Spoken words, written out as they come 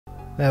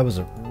That was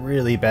a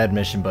really bad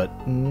mission,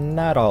 but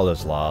not all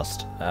is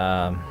lost.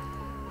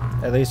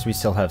 At least we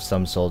still have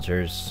some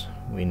soldiers.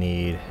 We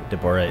need...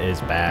 Deborah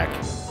is back.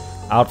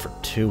 Out for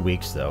 2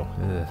 weeks, though.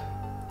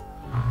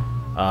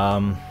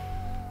 Ugh.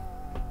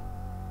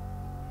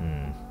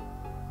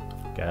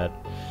 Got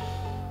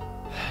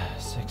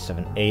 6,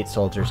 7, 8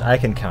 soldiers. I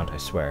can count, I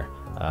swear.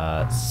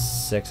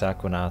 6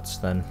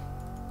 Aquanauts, then.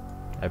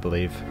 I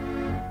believe.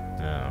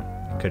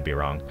 No, could be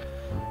wrong.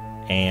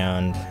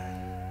 And...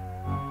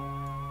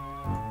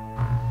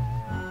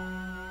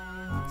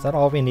 is that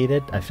all we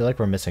needed? I feel like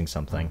we're missing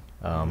something.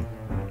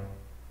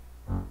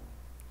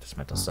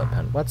 Dismantle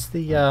subpen. What's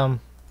the,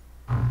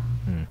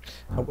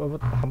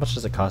 how much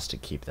does it cost to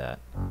keep that?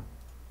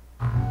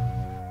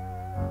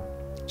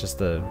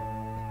 Just a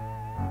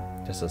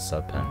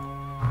subpen.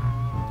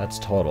 That's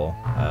total.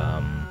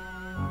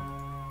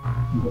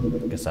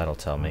 Guess that'll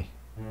tell me.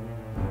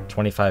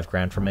 25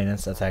 grand for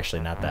maintenance. That's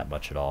actually not that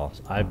much at all.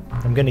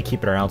 I'm gonna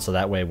keep it around so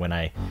that way when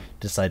I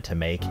decide to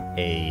make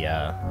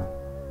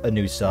a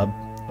new sub,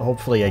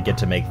 hopefully I get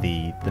to make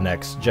the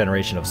next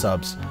generation of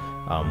subs.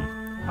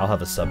 I'll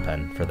have a sub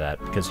pen for that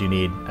because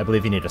I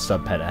believe you need a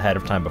sub pen ahead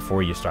of time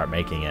before you start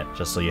making it,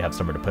 just so you have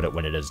somewhere to put it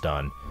when it is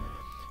done.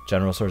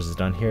 General source is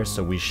done here,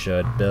 so we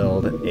should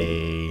build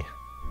a...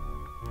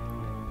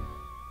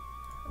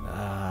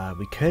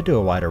 we could do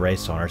a wide array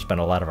sonar,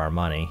 spend a lot of our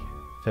money.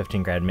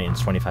 15 grand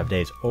maintenance, 25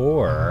 days,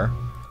 or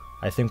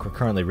I think we're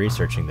currently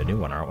researching the new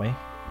one, aren't we?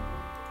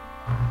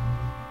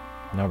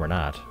 No, we're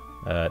not.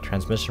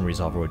 Transmission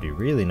resolver would be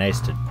really nice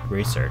to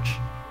research.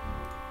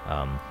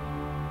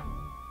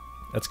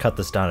 Let's cut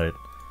this down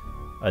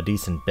a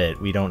decent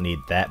bit. We don't need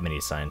that many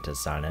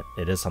scientists on it.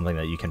 It is something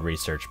that you can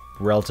research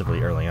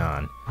relatively early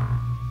on.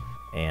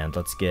 And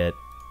let's get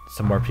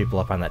some more people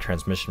up on that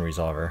transmission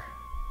resolver.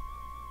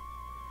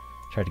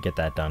 Try to get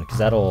that done, because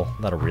that'll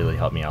really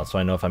help me out, so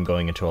I know if I'm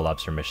going into a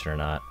lobster mission or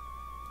not.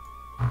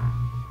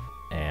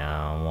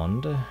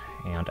 And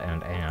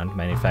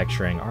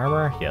manufacturing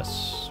armor?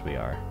 Yes, we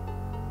are.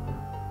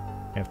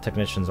 We have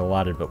technicians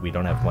allotted, but we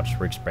don't have much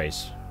rig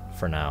space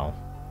for now.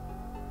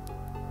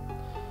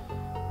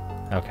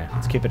 Okay,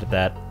 let's keep it at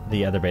that.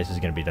 The other base is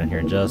going to be done here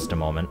in just a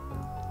moment.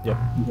 Yep.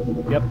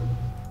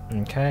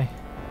 Okay.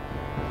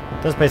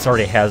 This base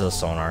already has a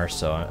sonar,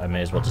 so I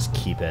may as well just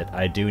keep it.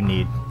 I do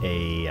need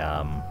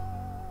a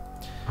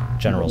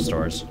general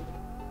stores.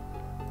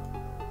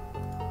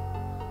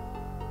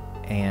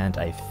 And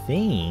I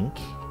think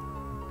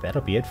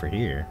that'll be it for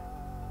here.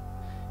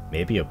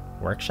 Maybe a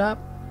workshop?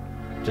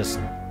 Just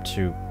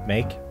to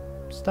make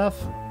stuff?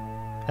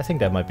 I think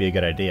that might be a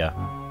good idea.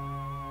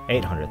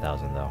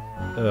 800,000 though.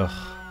 Ugh.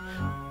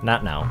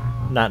 Not now.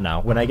 Not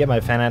now. When I get my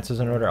finances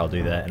in order, I'll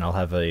do that, and I'll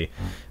have a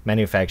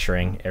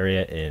manufacturing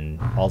area in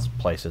all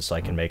places so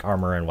I can make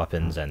armor and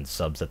weapons and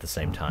subs at the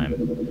same time.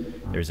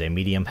 There's a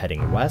medium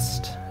heading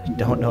west. I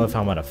don't know if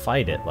I'm gonna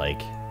fight it,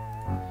 like,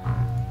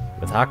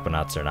 with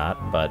Aquanauts or not,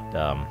 but,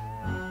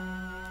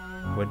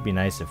 would be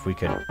nice if we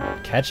could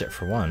catch it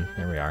for one.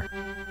 There we are.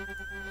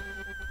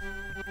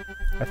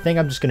 I think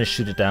I'm just gonna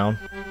shoot it down,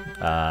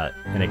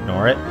 and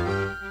ignore it.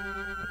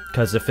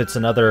 Because if it's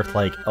another,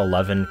 like,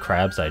 11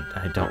 crabs, I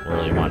don't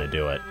really want to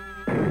do it.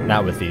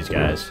 Not with these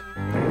guys.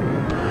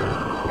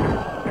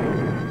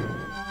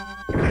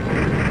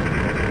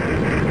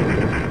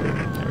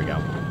 There we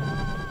go.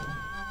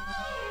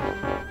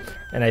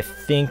 And I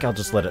think I'll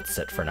just let it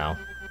sit for now.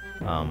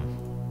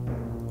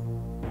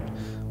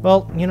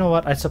 Well, you know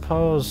what? I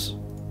suppose...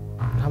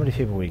 how many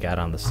people we got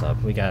on the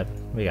sub? We got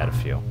a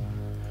few.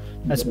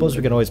 I suppose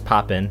we can always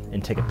pop in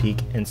and take a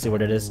peek and see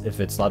what it is. If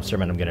it's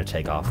lobstermen, I'm going to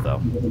take off,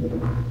 though.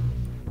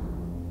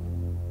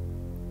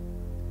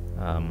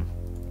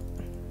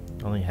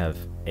 Only have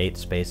 8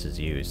 spaces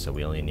used, so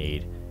we only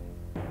need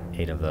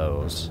 8 of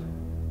those.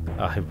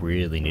 I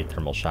really need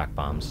thermal shock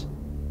bombs.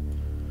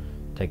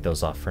 Take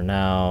those off for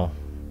now.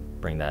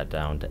 Bring that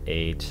down to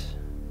 8.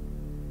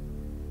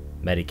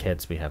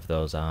 Medikits, we have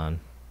those on.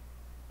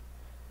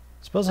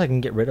 Suppose I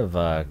can get rid of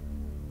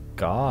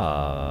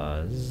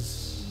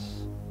Gauss.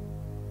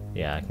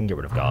 Yeah, I can get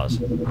rid of Gauss.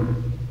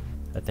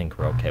 I think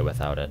we're okay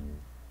without it.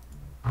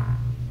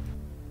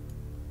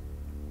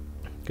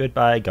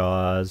 Goodbye,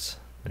 Gauss.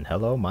 And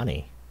hello,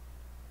 money.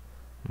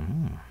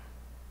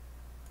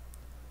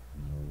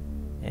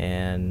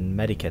 And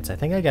medikits. I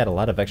think I got a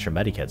lot of extra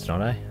medikits,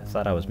 don't I? I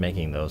thought I was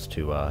making those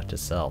to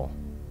sell.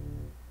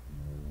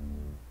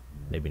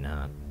 Maybe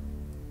not.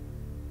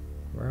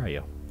 Where are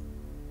you?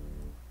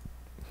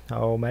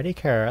 Oh,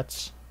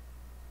 medikits.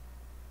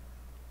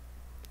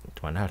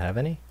 Do I not have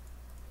any?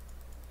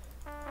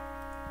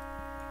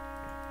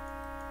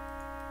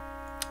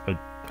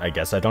 I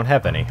guess I don't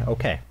have any.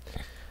 Okay.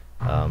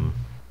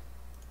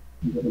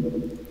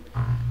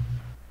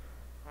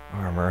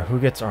 Armor. Who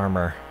gets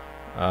armor?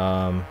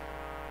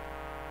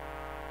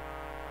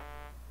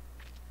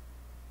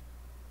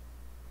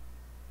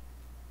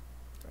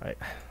 Right.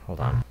 Hold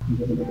on.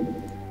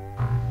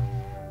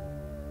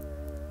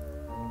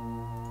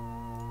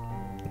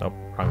 Nope.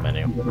 Wrong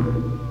menu.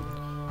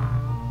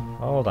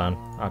 Hold on.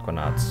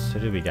 Aquanauts. Who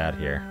do we got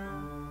here?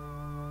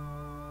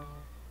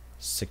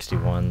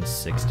 61,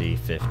 60,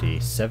 50,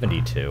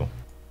 72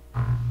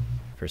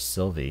 for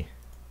Sylvie.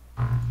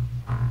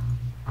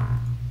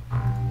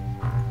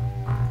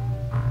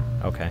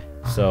 Okay,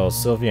 so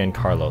Sylvie and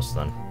Carlos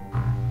then.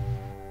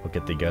 We'll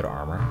get the good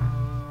armor.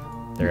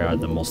 They are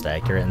the most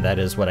accurate, and that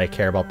is what I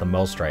care about the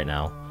most right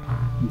now.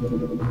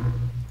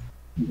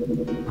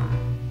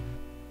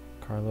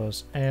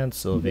 Carlos and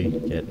Sylvie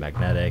get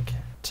magnetic.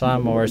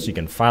 Tom Morris, you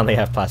can finally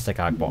have plastic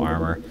Akbo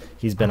armor.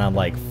 He's been on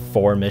like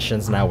 4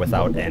 missions now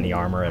without any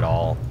armor at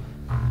all.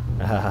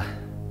 Oh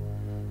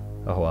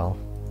well.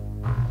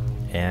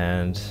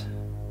 And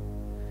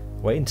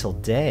wait until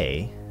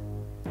day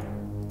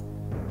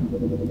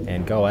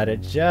and go at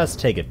it.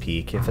 Just take a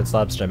peek. If it's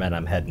Lobsterman,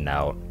 I'm heading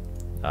out.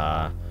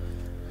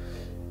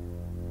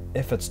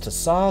 If it's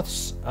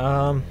Tassoths,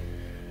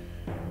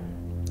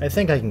 I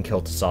think I can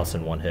kill Tassoths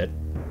in 1 hit.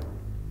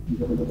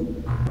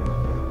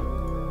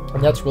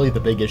 And that's really the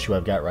big issue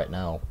I've got right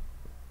now,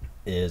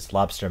 is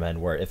Lobstermen,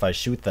 where if I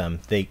shoot them,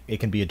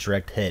 it can be a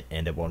direct hit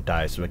and it won't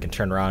die, so it can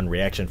turn around,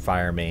 reaction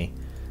fire me,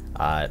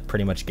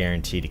 pretty much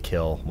guaranteed to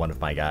kill one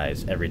of my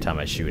guys every time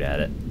I shoot at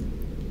it.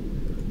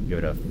 Give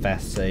it a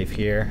fast save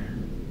here.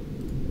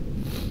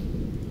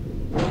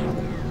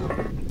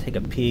 Take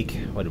a peek.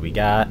 What do we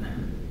got?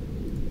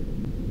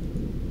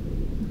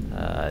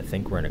 I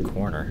think we're in a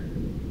corner.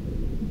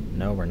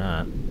 No, we're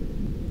not.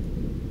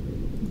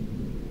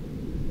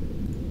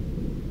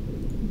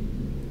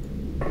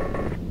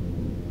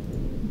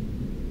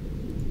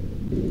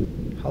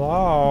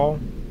 Hello?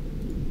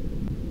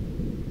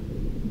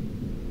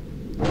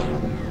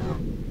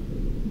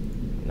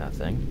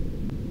 Nothing.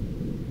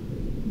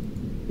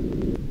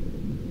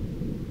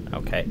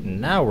 Okay,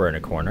 now we're in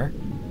a corner.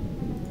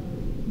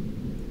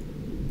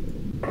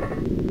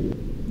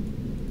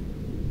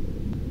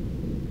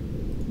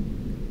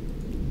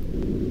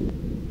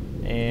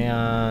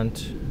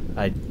 And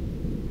I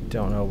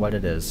don't know what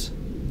it is.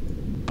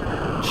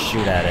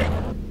 Shoot at it.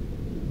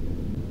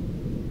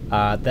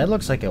 That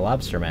looks like a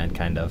Lobsterman,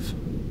 kind of.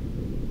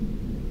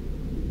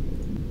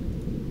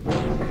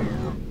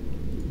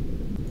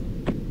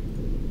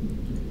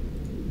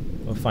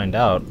 We'll find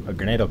out. A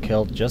grenade will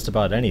kill just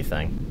about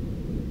anything.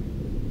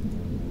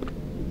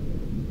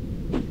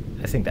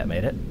 I think that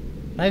made it.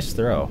 Nice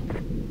throw.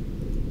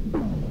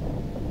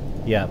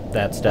 Yeah,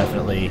 that's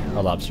definitely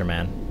a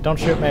Lobsterman. Don't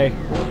shoot me.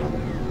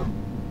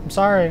 I'm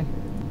sorry.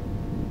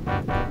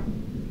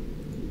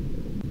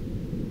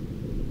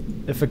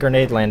 If a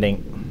grenade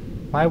landing,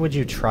 why would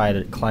you try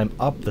to climb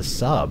up the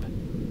sub?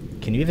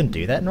 Can you even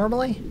do that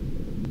normally?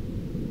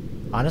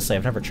 Honestly,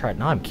 I've never tried.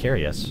 Now I'm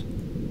curious.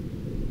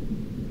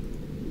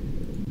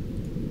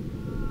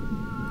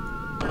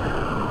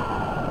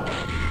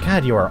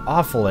 God, you are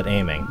awful at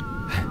aiming.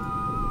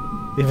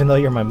 Even though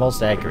you're my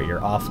most accurate,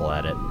 you're awful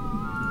at it.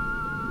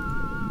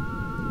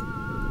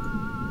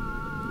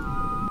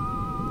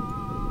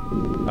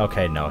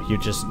 Okay, no, you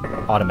just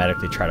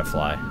automatically try to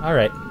fly.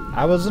 Alright,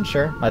 I wasn't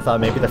sure. I thought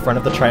maybe the front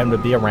of the Triton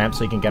would be a ramp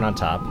so you can get on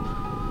top.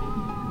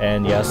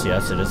 And yes,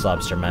 it is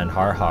Lobsterman.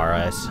 Har har,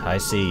 I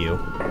see you,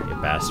 you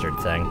bastard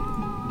thing.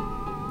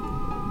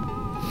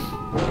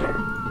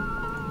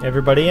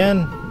 Everybody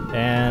in,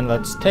 and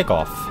let's take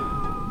off.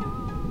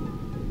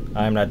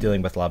 I'm not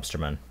dealing with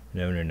Lobstermen.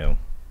 No, no, no.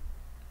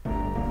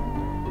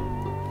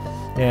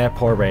 Yeah,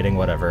 poor rating,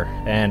 whatever.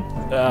 And,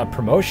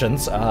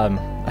 promotions,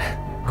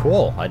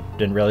 cool. I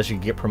didn't realize you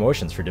could get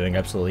promotions for doing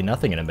absolutely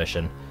nothing in a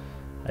mission.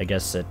 I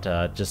guess it,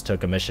 just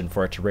took a mission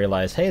for it to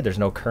realize, hey, there's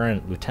no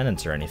current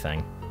lieutenants or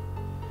anything.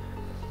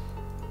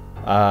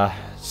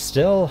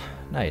 Still,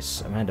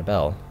 nice, Amanda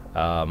Bell.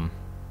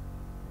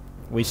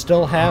 We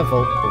still have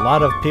a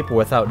lot of people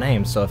without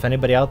names, so if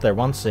anybody out there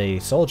wants a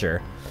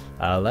soldier,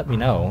 let me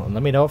know. And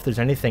let me know if there's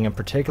anything in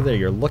particular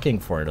you're looking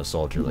for in a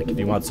soldier. Like if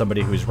you want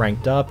somebody who's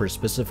ranked up or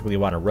specifically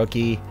want a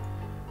rookie,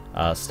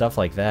 stuff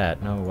like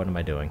that. No, what am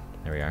I doing?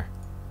 There we are.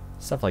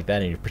 Stuff like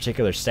that, any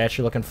particular stats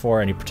you're looking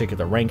for, any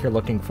particular rank you're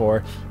looking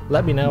for,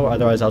 let me know.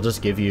 Otherwise, I'll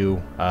just give you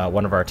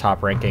one of our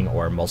top ranking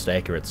or most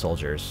accurate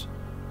soldiers.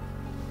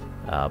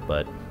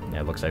 But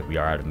yeah, it looks like we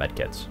are out of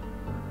medkits.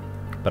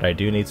 But I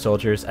do need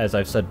soldiers. As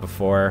I've said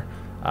before,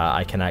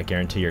 I cannot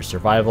guarantee your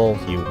survival.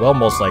 You will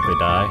most likely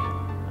die.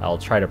 I'll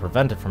try to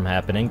prevent it from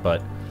happening,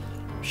 but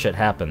shit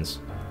happens.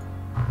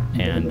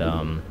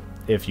 And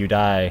if you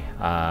die,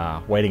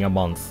 waiting a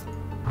month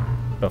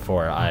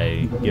before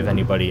I give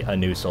anybody a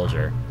new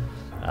soldier.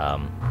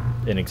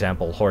 An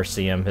example,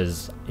 Horseum,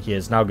 he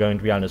is now going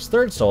to be on his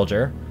 3rd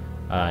soldier,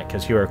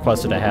 because he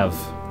requested to have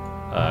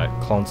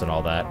clones and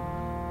all that.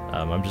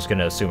 I'm just going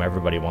to assume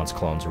everybody wants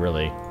clones,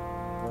 really.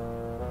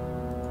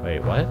 Wait,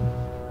 what?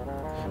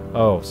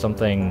 Oh,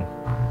 something...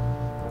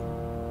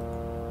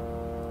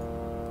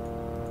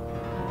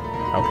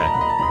 Okay.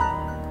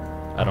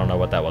 I don't know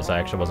what that was. I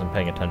actually wasn't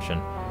paying attention.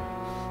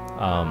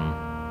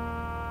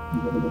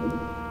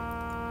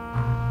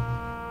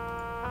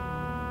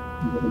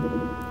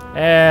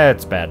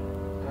 It's bad.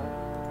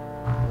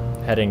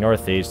 Heading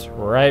northeast,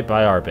 right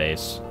by our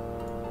base.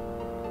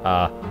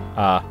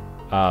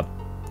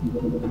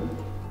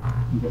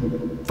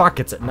 Fuck,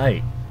 it's at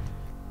night.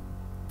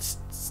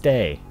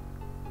 Stay.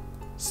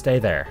 Stay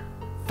there.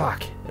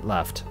 Fuck, it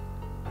left.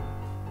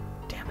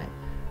 Damn it.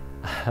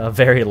 A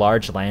very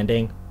large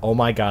landing. Oh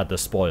my god, the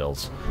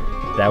spoils.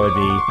 That would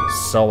be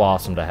so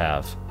awesome to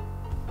have.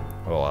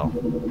 Oh well.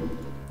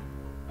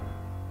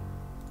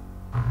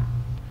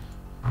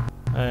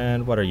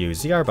 And what are you?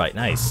 ZR Byte,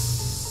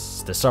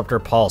 nice. Disruptor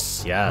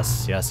Pulse,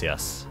 yes, yes,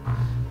 yes.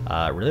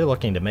 Really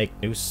looking to make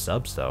new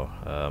subs though.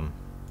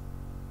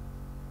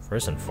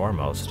 First and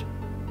foremost.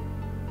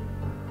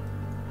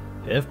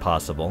 If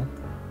possible.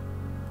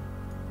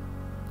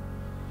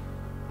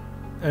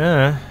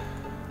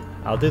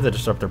 I'll do the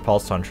Disruptor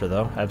Pulse Hunter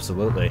though,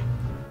 absolutely.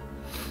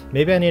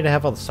 Maybe I need to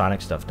have all the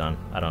Sonic stuff done.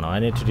 I don't know, I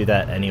need to do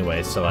that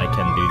anyway so I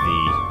can do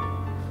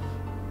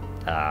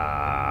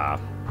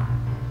the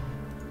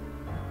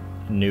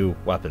new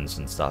weapons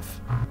and stuff.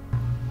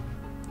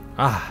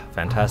 Ah,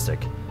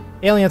 fantastic.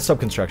 Alien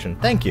subconstruction,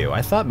 thank you.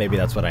 I thought maybe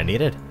that's what I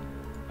needed.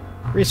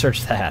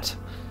 Research that.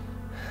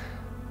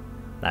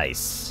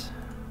 Nice.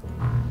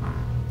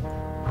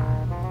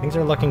 Things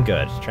are looking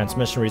good.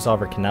 Transmission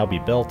resolver can now be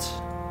built.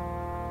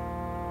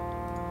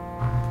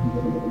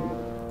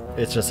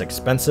 It's just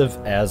expensive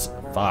as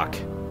fuck.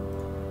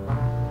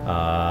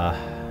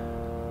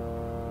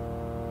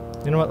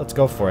 You know what? Let's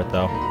go for it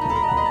though.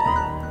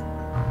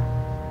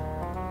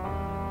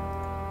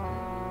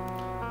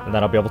 And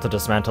then I'll be able to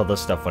dismantle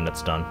this stuff when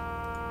it's done.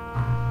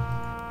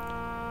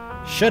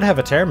 Should have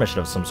a Terror mission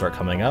of some sort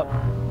coming up.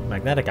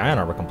 Magnetic ion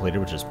armor completed,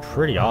 which is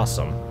pretty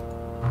awesome.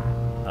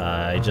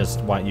 I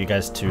just want you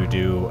guys to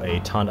do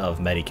a ton of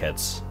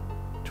medikits.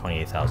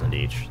 28,000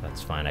 each.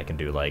 That's fine. I can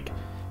do like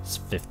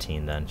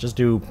 15 then. Just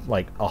do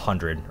like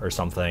 100 or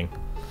something.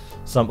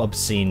 Some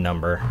obscene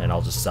number, and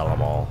I'll just sell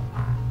them all.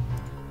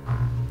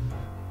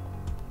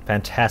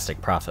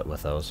 Fantastic profit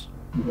with those.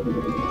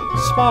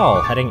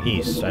 Small, heading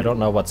east. I don't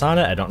know what's on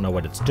it. I don't know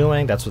what it's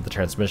doing. That's what the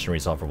transmission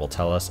resolver will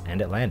tell us,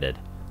 and it landed.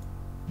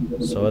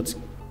 So let's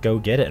go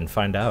get it and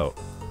find out.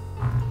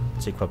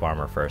 Let's equip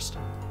armor first.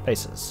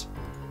 Bases.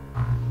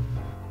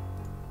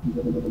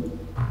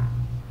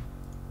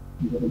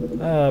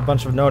 A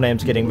bunch of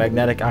no-names getting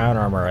magnetic ion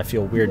armor. I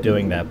feel weird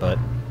doing that, but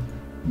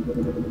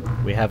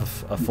we have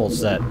a full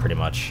set, pretty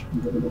much.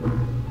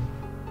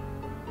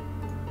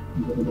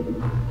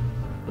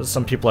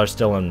 Some people are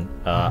still in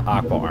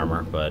aqua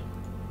armor, but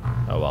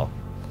oh well.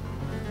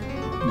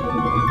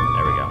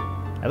 There we go.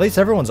 At least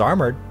everyone's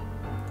armored.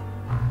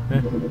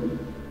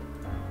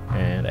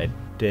 And I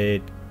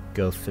did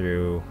go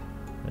through...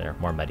 There,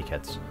 more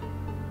medikits.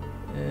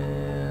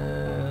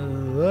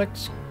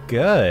 Looks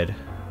good.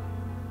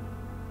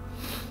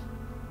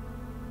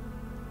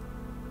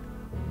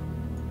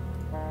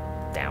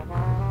 Down.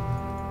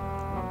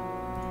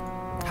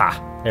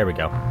 Ha! There we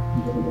go.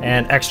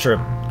 And extra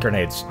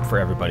grenades for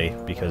everybody,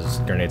 because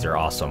grenades are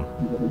awesome.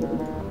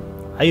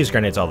 I use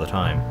grenades all the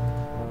time.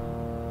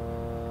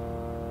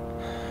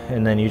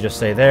 And then you just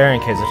stay there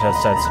in case it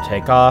decides to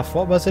take off.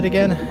 What was it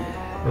again?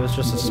 It was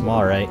just a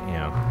small, right?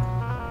 Yeah.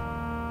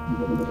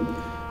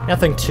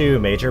 Nothing too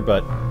major,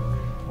 but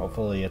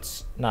hopefully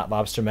it's not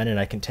Lobstermen and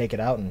I can take it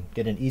out and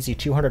get an easy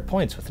 200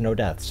 points with no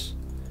deaths.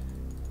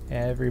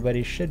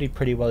 Everybody should be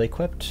pretty well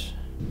equipped.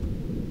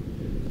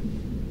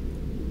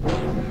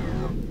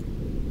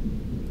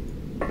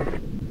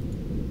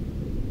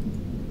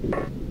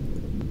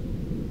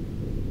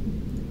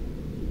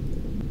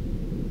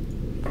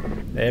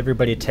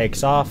 Everybody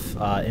takes off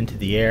into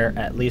the air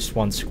at least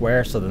one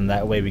square, so then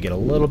that way we get a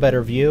little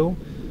better view,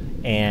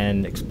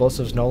 and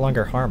explosives no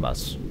longer harm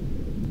us.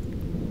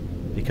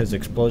 Because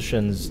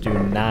explosions do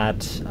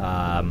not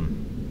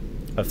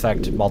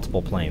affect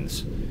multiple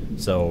planes.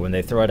 So when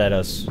they throw it at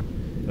us,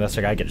 unless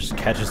a guy just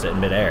catches it in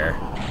midair.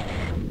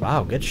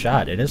 Wow, good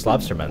shot. It is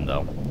Lobstermen,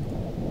 though.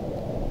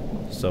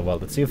 So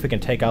let's see if we can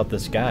take out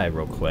this guy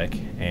real quick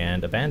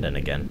and abandon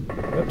again.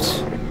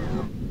 Whoops.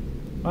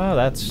 Well,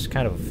 that's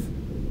kind of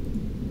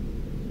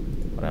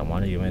what I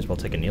wanted. You may as well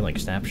take a kneeling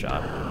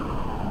snapshot.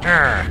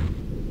 I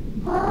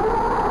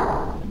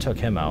took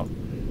him out.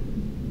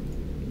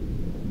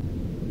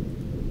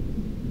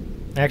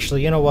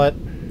 Actually, you know what?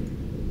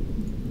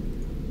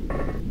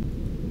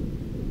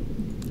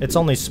 It's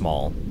only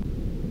small.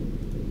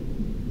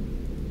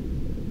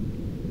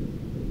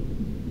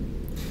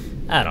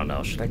 I don't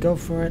know. Should I go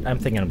for it? I'm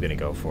thinking I'm gonna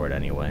go for it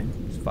anyway.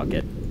 Fuck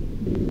it.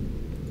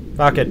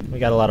 Fuck it. We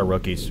got a lot of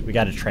rookies. We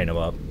gotta train them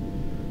up.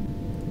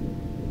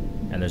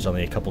 And there's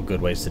only a couple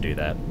good ways to do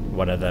that.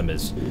 One of them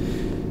is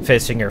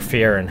facing your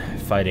fear and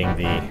fighting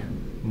the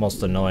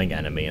most annoying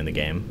enemy in the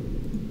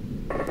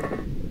game.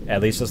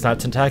 At least it's not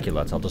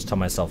tentaculates. I'll just tell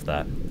myself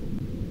that.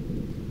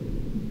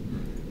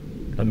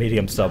 A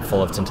medium sub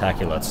full of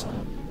tentaculates.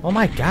 Oh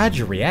my god,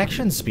 your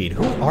reaction speed.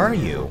 Who are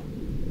you?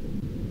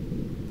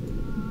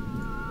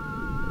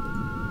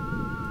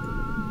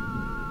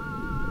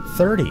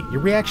 Your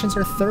reactions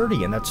are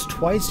 30, and that's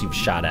twice you've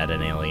shot at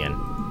an alien.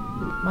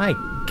 My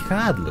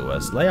god,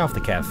 Lewis, lay off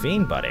the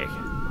caffeine, buddy.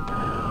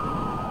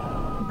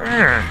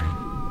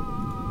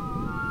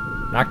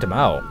 Knocked him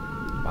out.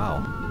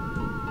 Wow.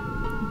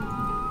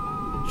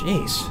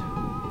 Jeez.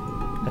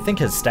 I think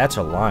his stats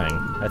are lying.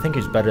 I think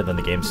he's better than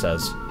the game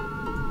says.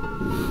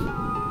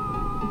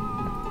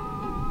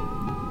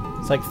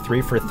 It's like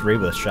 3 for 3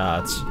 with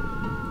shots,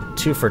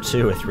 2 for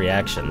 2 with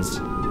reactions.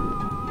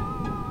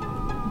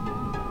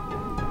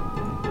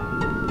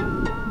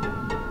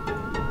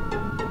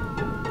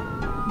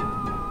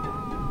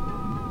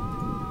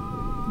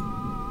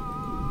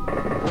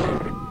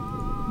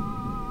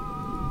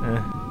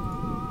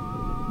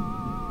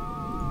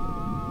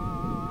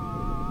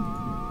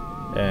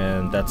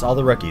 And that's all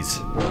the rookies.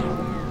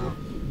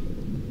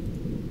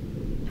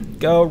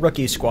 Go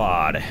rookie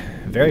squad.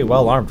 Very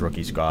well armed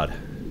rookie squad.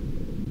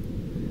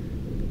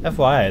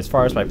 FYI, as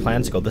far as my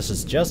plans go, this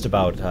is just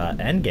about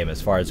endgame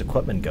as far as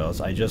equipment goes.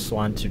 I just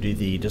want to do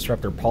the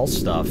Disruptor Pulse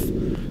stuff.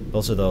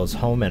 Those are those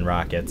home-in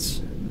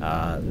rockets.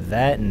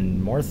 That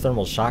and more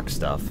thermal shock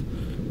stuff.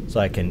 So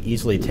I can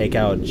easily take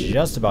out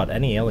just about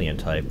any alien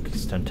type.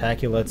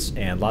 Tentaculates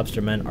and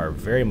lobstermen are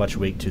very much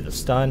weak to the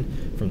stun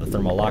from the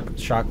thermal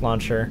shock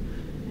launcher.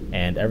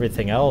 And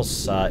everything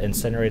else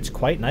incinerates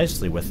quite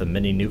nicely with the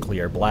mini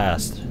nuclear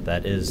blast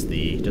that is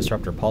the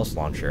Disruptor Pulse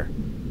launcher.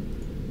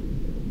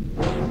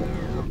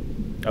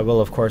 I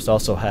will, of course,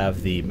 also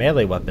have the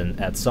melee weapon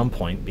at some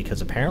point,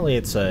 because apparently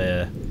it's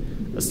a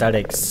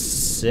static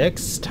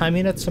 6 time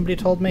unit, somebody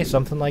told me,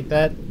 something like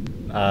that.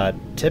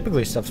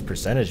 Typically stuff's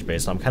percentage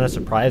based, so I'm kind of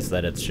surprised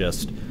that it's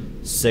just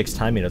 6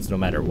 time units no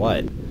matter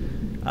what.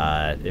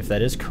 If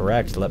that is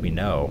correct, let me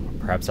know.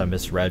 Perhaps I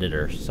misread it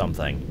or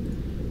something.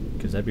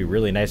 Because that'd be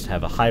really nice to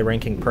have a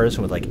high-ranking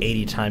person with like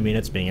 80 time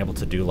units being able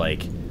to do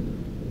like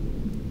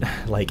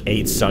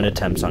 8 stun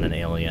attempts on an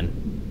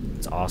alien.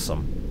 It's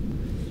awesome.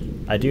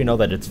 I do know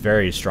that it's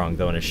very strong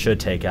though, and it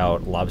should take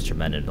out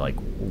lobstermen in like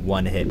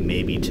 1 hit,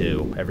 maybe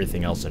 2,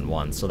 everything else in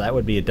 1. So that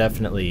would be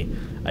definitely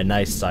a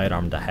nice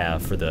sidearm to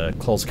have for the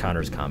close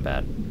counters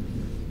combat.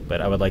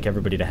 But I would like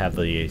everybody to have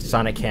the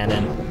sonic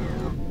cannon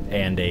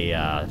and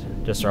a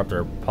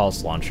Disruptor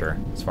Pulse launcher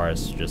as far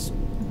as just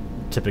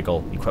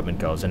typical equipment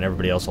goes, and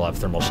everybody else will have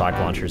thermal shock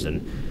launchers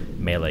and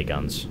melee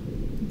guns.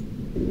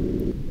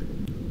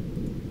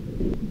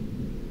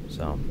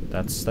 So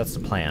that's the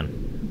plan.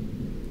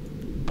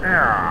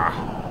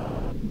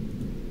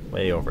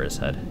 Way over his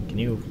head. Can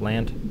you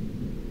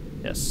land?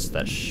 Yes,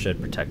 that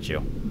should protect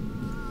you.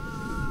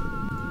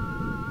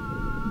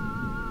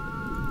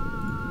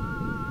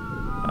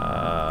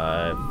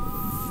 I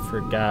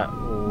forgot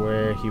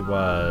where he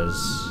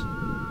was.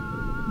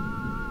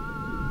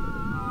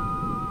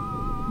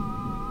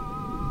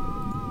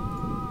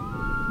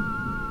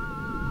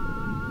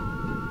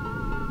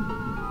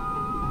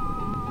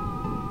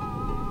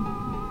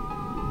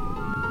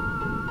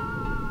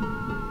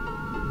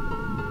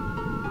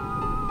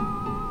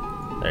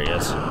 There he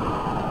is.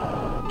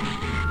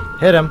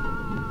 Hit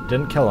him.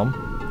 Didn't kill him.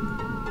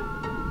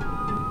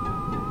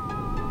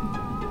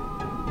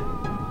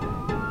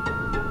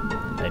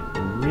 I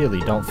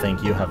really don't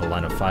think you have a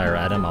line of fire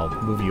at him. I'll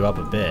move you up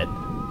a bit.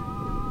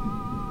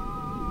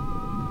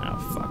 Oh,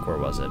 fuck. Where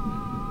was it?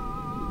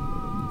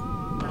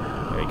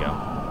 There you go.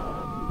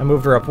 I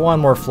moved her up 1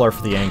 more floor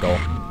for the angle.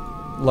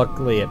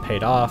 Luckily, it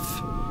paid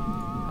off.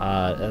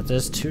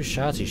 There's 2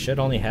 shots. He should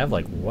only have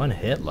like 1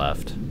 hit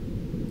left.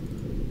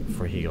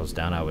 Before he goes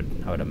down, I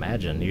would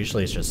imagine.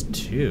 Usually it's just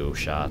 2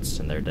 shots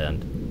and they're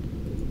dead.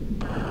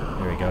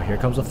 Here we go. Here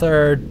comes a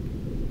 3rd.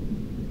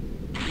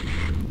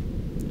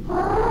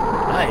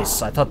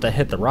 Nice. I thought that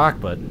hit the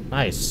rock, but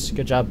nice.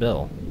 Good job,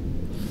 Bill.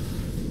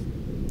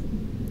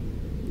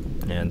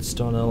 And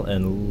Stonell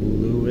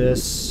and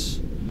Lewis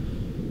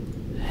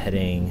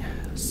heading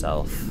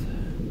south.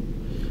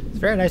 It's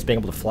very nice being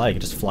able to fly. You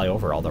can just fly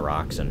over all the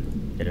rocks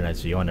and get a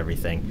nice view on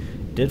everything.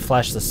 Did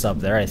flash the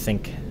sub there. I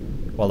think.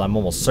 Well, I'm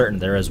almost certain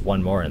there is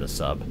 1 more in the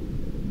sub.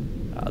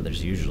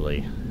 There's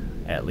usually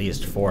at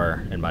least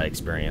 4 in my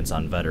experience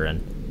on Veteran.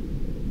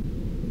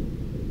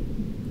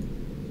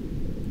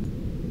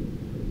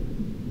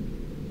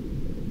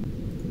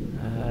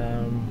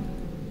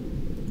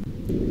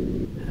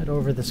 Head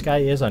over. This guy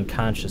is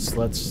unconscious.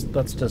 Let's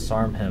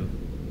disarm him.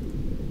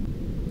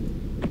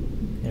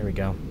 There we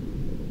go.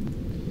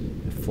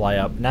 Fly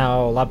up.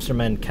 Now,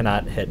 lobstermen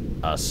cannot hit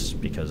us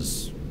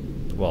because...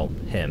 well,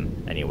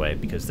 him, anyway,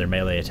 because their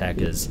melee attack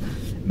is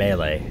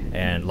melee,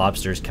 and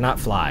lobsters cannot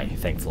fly,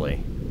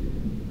 thankfully.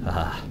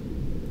 Ugh.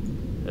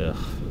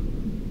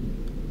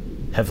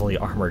 Heavily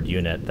armored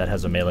unit that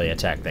has a melee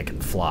attack that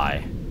can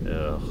fly.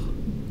 Ugh.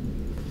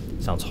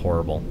 Sounds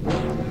horrible.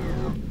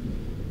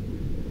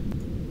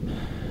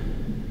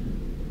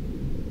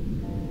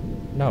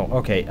 No,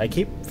 okay, I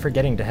keep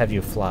forgetting to have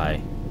you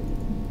fly.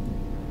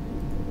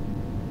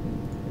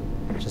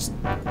 Just...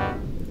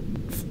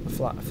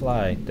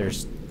 fly.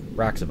 There's...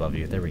 rocks above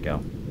you. There we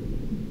go.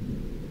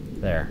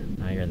 There.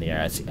 Now you're in the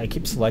air. I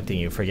keep selecting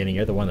you, forgetting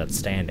you're the one that's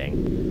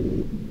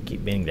standing.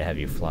 Keep meaning to have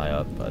you fly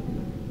up, but...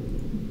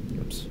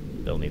 oops.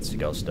 Bill needs to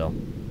go still.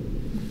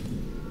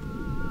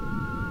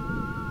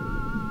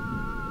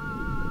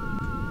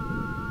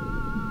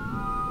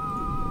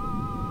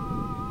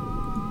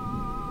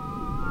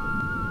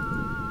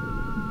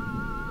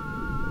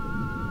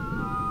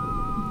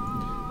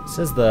 This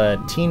is the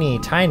teeny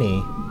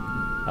tiny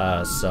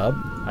sub.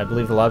 I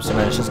believe the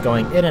lobsterman is just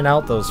going in and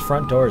out those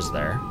front doors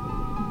there,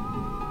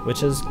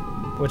 which is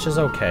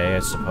okay, I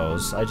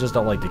suppose. I just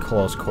don't like the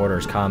close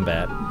quarters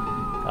combat.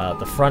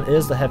 The front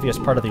is the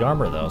heaviest part of the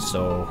armor, though,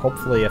 so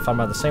hopefully if I'm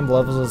on the same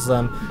levels as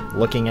them,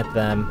 looking at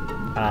them,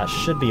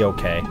 should be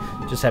okay.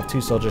 Just have 2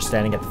 soldiers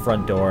standing at the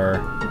front door,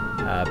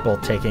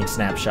 both taking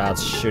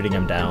snapshots, shooting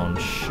them down.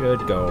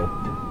 Should go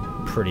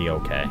pretty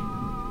okay.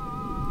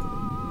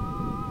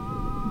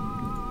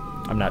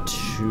 I'm not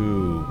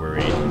too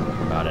worried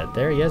about it.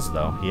 There he is,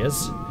 though. He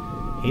is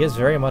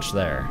very much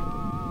there.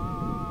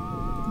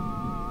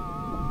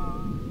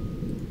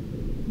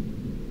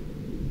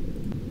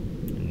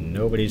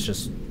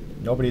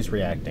 Nobody's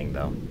reacting,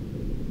 though.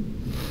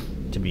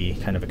 To be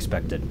kind of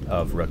expected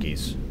of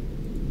rookies.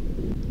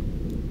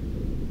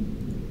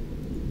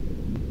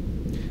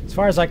 As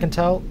far as I can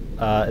tell,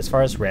 as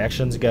far as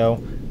reactions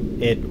go,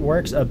 it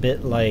works a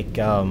bit like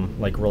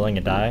rolling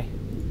a die.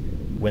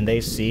 When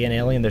they see an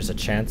alien, there's a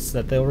chance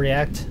that they'll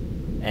react,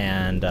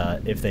 and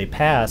if they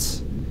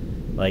pass,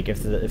 like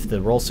if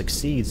the roll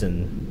succeeds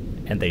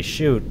and they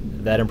shoot,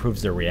 that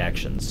improves their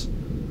reactions.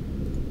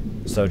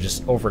 So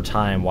just over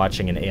time,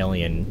 watching an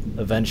alien,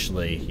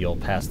 eventually you'll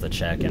pass the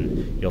check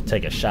and you'll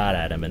take a shot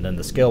at him, and then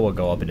the skill will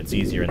go up and it's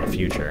easier in the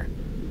future.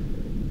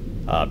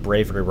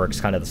 Bravery works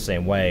kind of the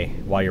same way.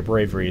 While your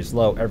bravery is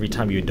low, every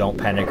time you don't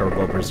panic or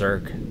go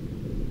berserk,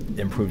 it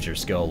improves your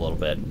skill a little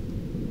bit.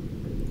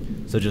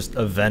 So just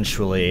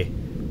eventually,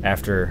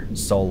 after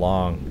so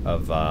long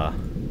of, there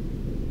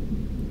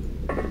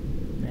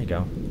you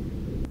go.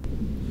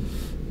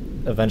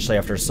 Eventually,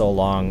 after so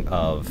long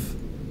of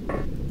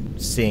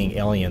seeing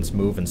aliens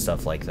move and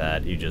stuff like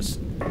that, you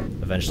just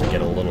eventually get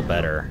a little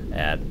better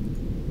at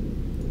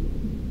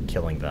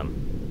killing them.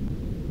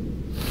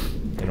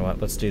 You know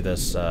what, let's do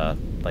this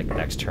like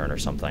next turn or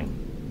something.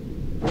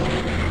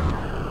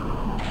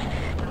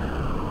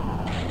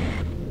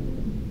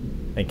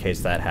 In case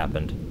that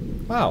happened.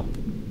 Wow,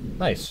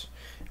 nice.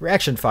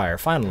 Reaction fire,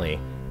 finally.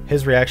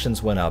 His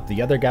reactions went up.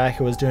 The other guy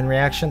who was doing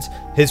reactions,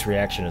 his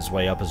reaction is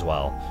way up as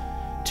well.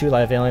 2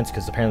 live aliens,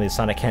 because apparently the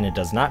sonic cannon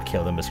does not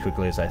kill them as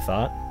quickly as I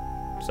thought.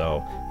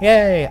 So,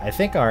 yay! I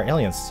think our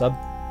alien sub,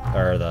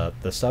 or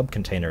the sub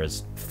container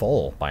is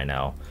full by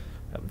now.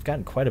 We've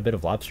gotten quite a bit of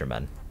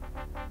lobstermen.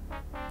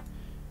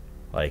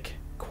 Like,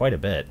 quite a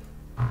bit.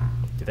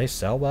 Do they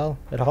sell well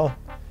at all,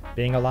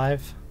 being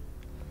alive?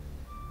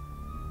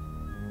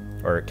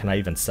 Or can I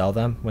even sell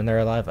them when they're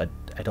alive? I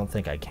don't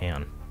think I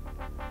can.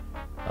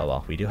 Oh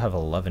well, we do have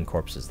 11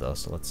 corpses though,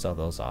 so let's sell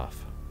those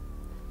off.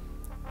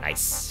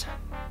 Nice.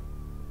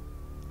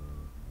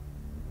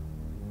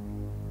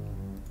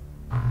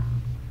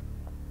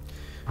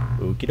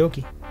 Okie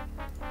dokie.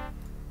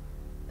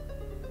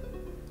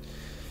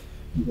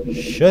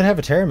 Should have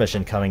a terror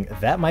mission coming.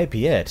 That might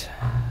be it.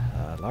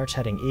 Large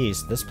heading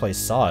east. This place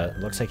saw it.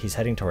 Looks like he's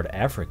heading toward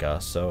Africa,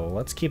 so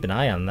let's keep an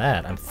eye on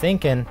that. I'm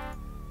thinking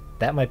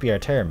that might be our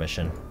terror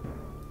mission.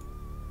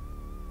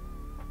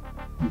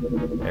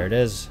 There it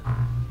is.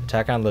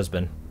 Attack on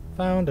Lisbon.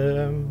 Found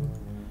him.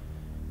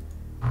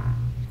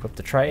 Equip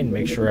the Triton.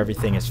 Make sure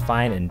everything is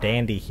fine and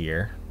dandy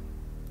here.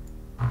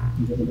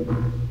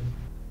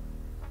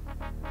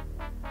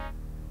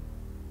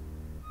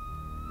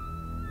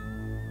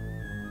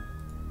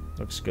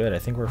 Looks good. I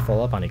think we're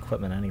full up on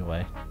equipment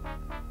anyway.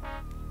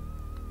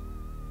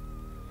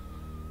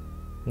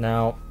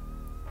 Now,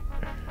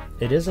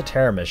 it is a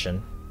terror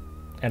mission,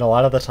 and a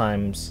lot of the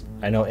times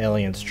I know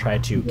aliens try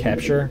to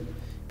capture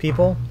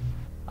people.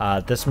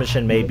 This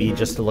mission may be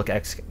just to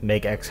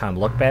make XCOM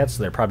look bad,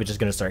 so they're probably just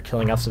going to start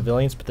killing off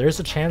civilians, but there is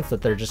a chance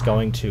that they're just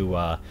going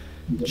to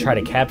try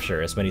to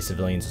capture as many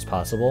civilians as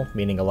possible,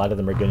 meaning a lot of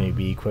them are going to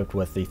be equipped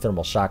with the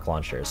thermal shock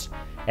launchers.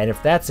 And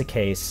if that's the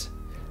case,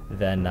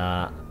 then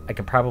I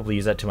can probably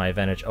use that to my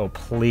advantage. Oh,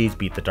 please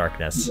beat the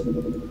darkness.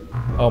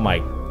 Oh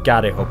my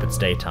god, I hope it's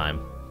daytime.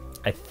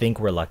 I think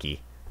we're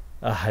lucky.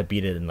 I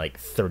beat it in like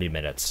 30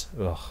 minutes.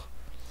 Ugh.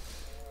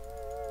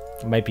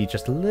 It might be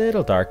just a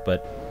little dark,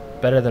 but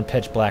better than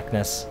pitch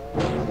blackness,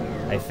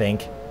 I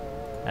think.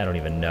 I don't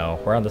even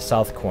know. We're on the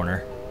south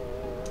corner,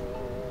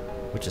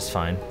 which is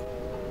fine.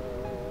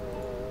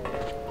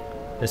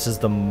 This is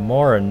the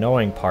more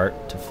annoying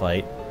part to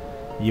fight.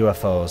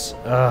 UFOs.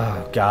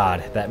 Oh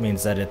god, that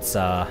means that it's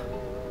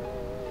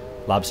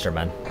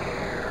lobstermen.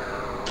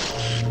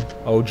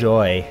 Oh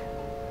joy.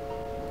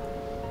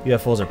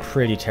 UFOs are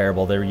pretty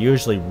terrible. They're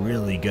usually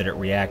really good at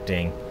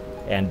reacting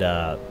and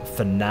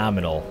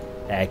phenomenal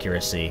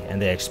accuracy,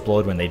 and they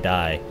explode when they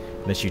die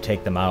unless you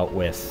take them out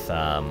with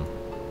oh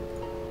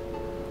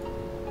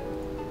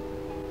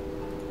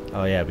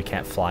yeah, we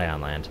can't fly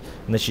on land.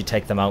 Unless you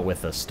take them out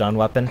with a stun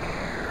weapon,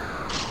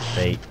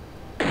 they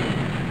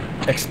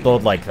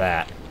explode like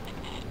that,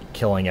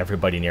 killing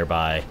everybody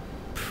nearby.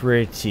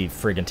 Pretty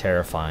friggin'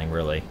 terrifying,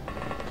 really.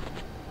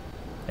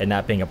 And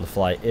not being able to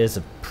fly is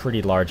a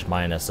pretty large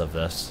minus of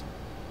this.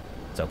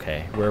 It's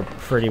okay. We're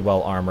pretty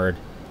well armored,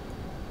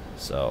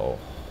 so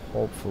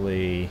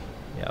hopefully,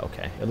 yeah,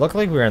 okay. It looked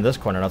like we were in this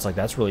corner, and I was like,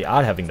 that's really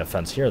odd having the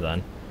fence here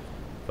then.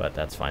 But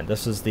that's fine.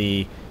 This is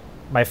this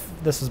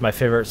is my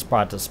favorite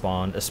spot to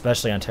spawn,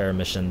 especially on Terra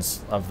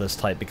missions of this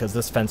type, because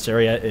this fence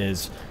area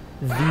is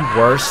the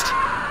worst.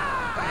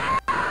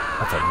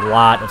 That's a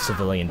lot of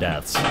civilian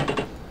deaths.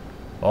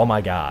 Oh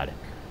my god.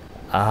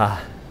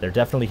 They're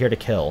definitely here to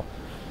kill.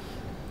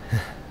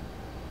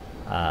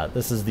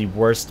 This is the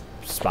worst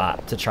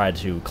spot to try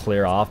to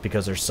clear off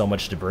because there's so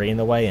much debris in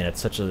the way and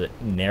it's such a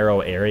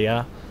narrow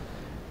area.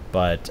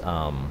 But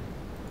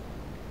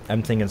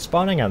I'm thinking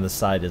spawning on this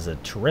side is a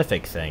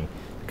terrific thing,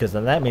 because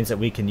then that means that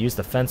we can use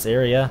the fence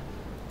area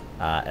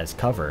as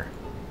cover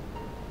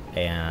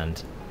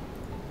and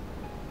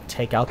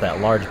take out that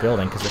large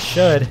building, because it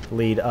should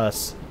lead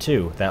us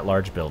to that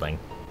large building.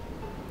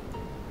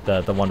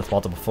 The one with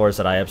multiple floors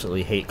that I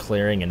absolutely hate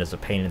clearing and is a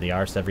pain in the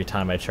arse every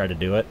time I try to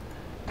do it.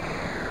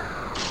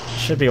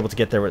 Should be able to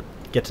get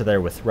to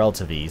there with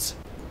relative ease.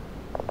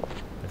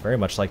 I'd very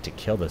much like to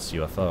kill this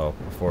UFO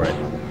before it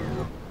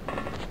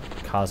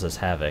causes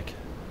havoc.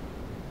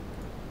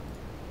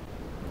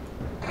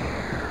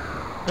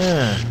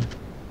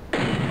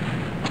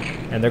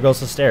 And there goes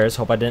the stairs.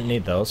 Hope I didn't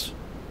need those.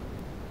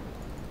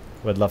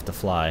 Would love to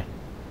fly.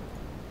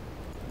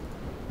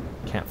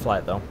 Can't fly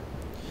though.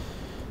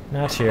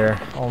 Not here.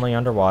 Only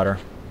underwater.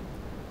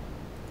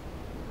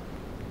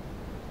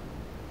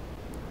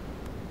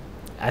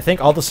 I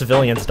think all the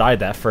civilians died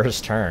that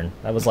first turn.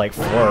 That was like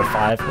 4 or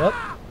 5. Whoop,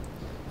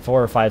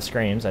 4 or 5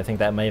 screams. I think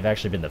that may have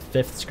actually been the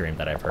 5th scream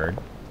that I've heard.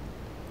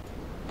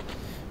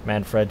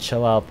 Manfred,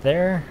 chill out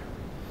there.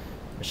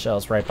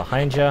 Michelle's right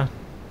behind you.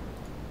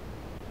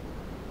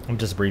 I'm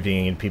just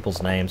abbreviating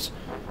people's names.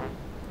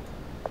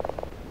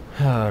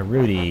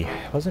 Rudy.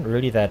 Wasn't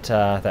Rudy that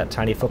that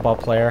tiny football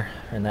player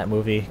in that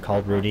movie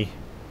called Rudy?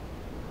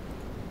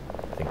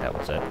 I think that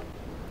was it.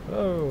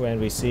 Oh, and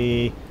we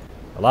see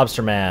a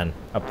lobster man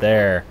up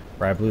there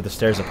where I blew the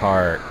stairs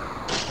apart.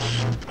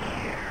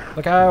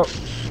 Look out!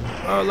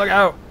 Oh, look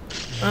out!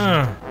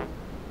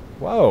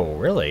 Whoa,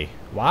 really?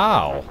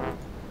 Wow.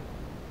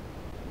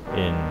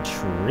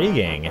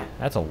 Intriguing.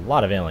 That's a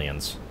lot of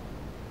aliens.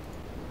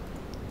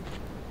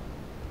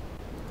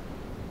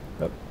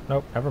 Oh,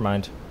 nope, never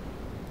mind.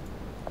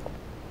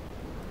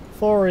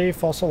 Sorry,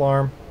 false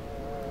alarm.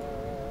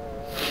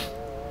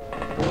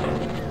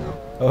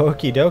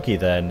 Okie dokie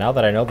then. Now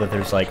that I know that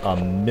there's like a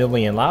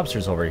million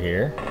lobsters over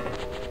here.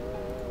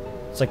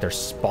 It's like their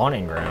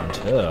spawning ground.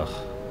 Ugh.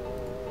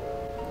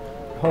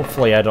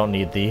 Hopefully I don't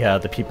need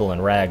the people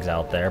in rags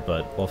out there,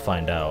 but we'll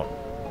find out.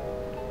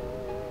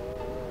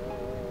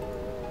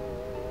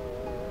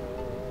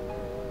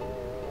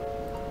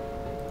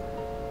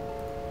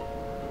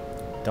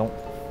 Don't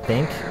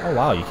think. Oh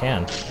wow, you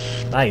can.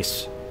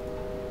 Nice.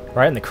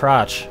 Right in the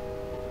crotch.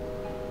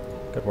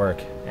 Good work.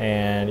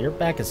 And your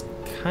back is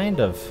kind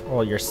of,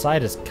 well, your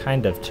side is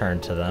kind of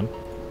turned to them.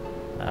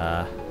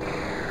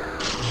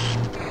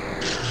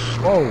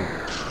 Whoa!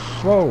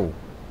 Whoa!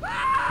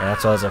 Yeah,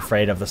 that's what I was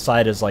afraid of. The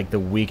side is like the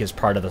weakest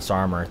part of this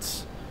armor.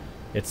 It's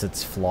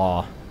its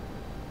flaw.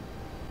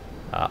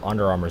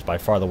 Under Armour is by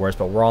far the worst,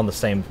 but we're all on the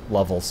same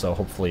level, so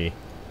hopefully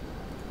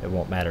it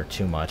won't matter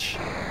too much.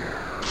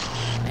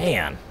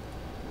 Man,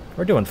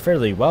 we're doing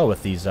fairly well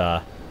with these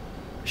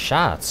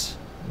shots.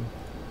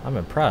 I'm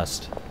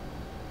impressed.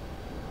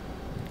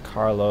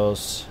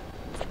 Carlos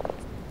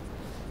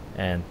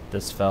and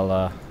this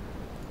fella.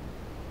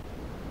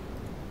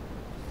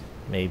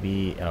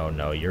 Maybe. Oh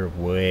no, you're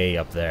way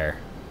up there.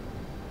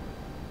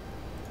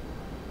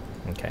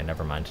 Okay,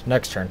 never mind.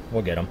 Next turn,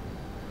 we'll get him.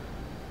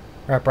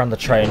 Wrap around the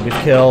Triton. We've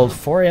killed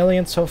 4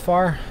 aliens so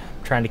far.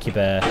 I'm trying to keep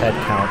a head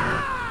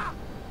count.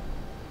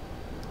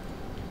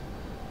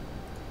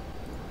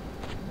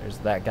 There's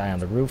that guy on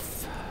the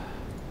roof.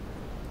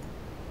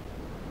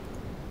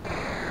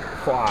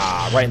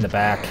 Wah, right in the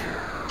back.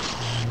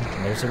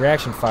 And there's the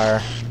reaction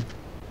fire.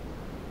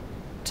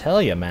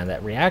 Tell you, man,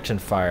 that reaction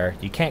fire,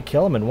 you can't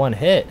kill him in one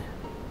hit.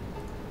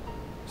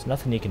 There's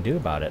nothing you can do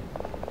about it.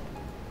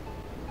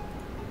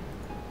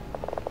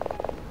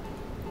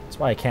 That's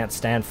why I can't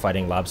stand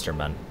fighting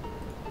lobstermen.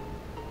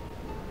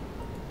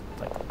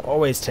 It like,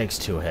 always takes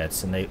 2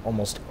 hits, and they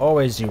almost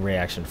always do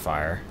reaction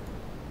fire.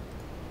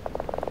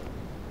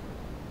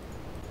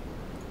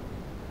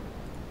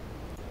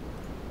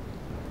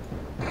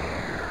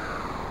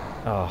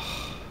 Oh,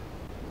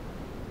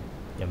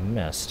 you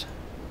missed.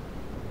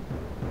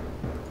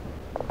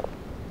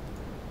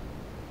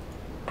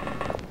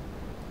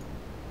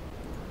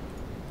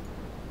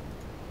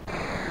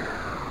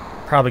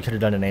 Probably could have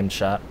done an aimed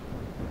shot.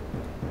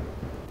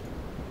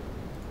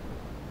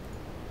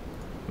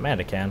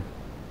 Amanda can.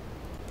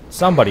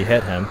 Somebody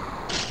hit him.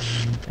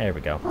 There we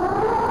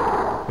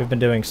go. We've been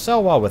doing so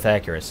well with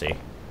accuracy.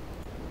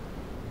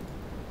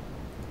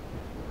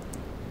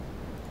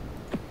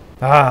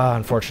 Ah,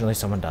 unfortunately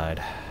someone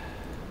died.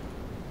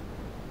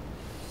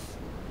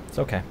 It's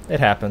okay. It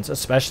happens,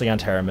 especially on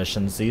Terra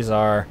missions. These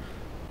are,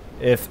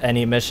 if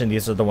any mission,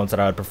 these are the ones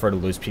that I would prefer to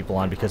lose people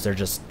on because they're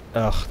just,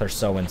 ugh, they're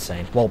so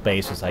insane. Well,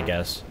 bases, I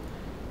guess.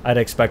 I'd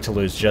expect to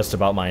lose just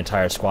about my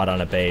entire squad on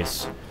a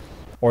base.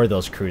 Or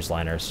those cruise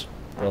liners.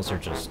 Those are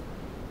just,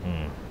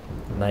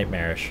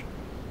 Nightmarish.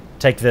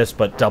 Take this,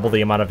 but double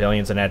the amount of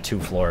aliens and add 2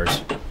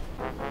 floors.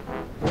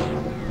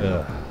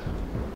 Ugh.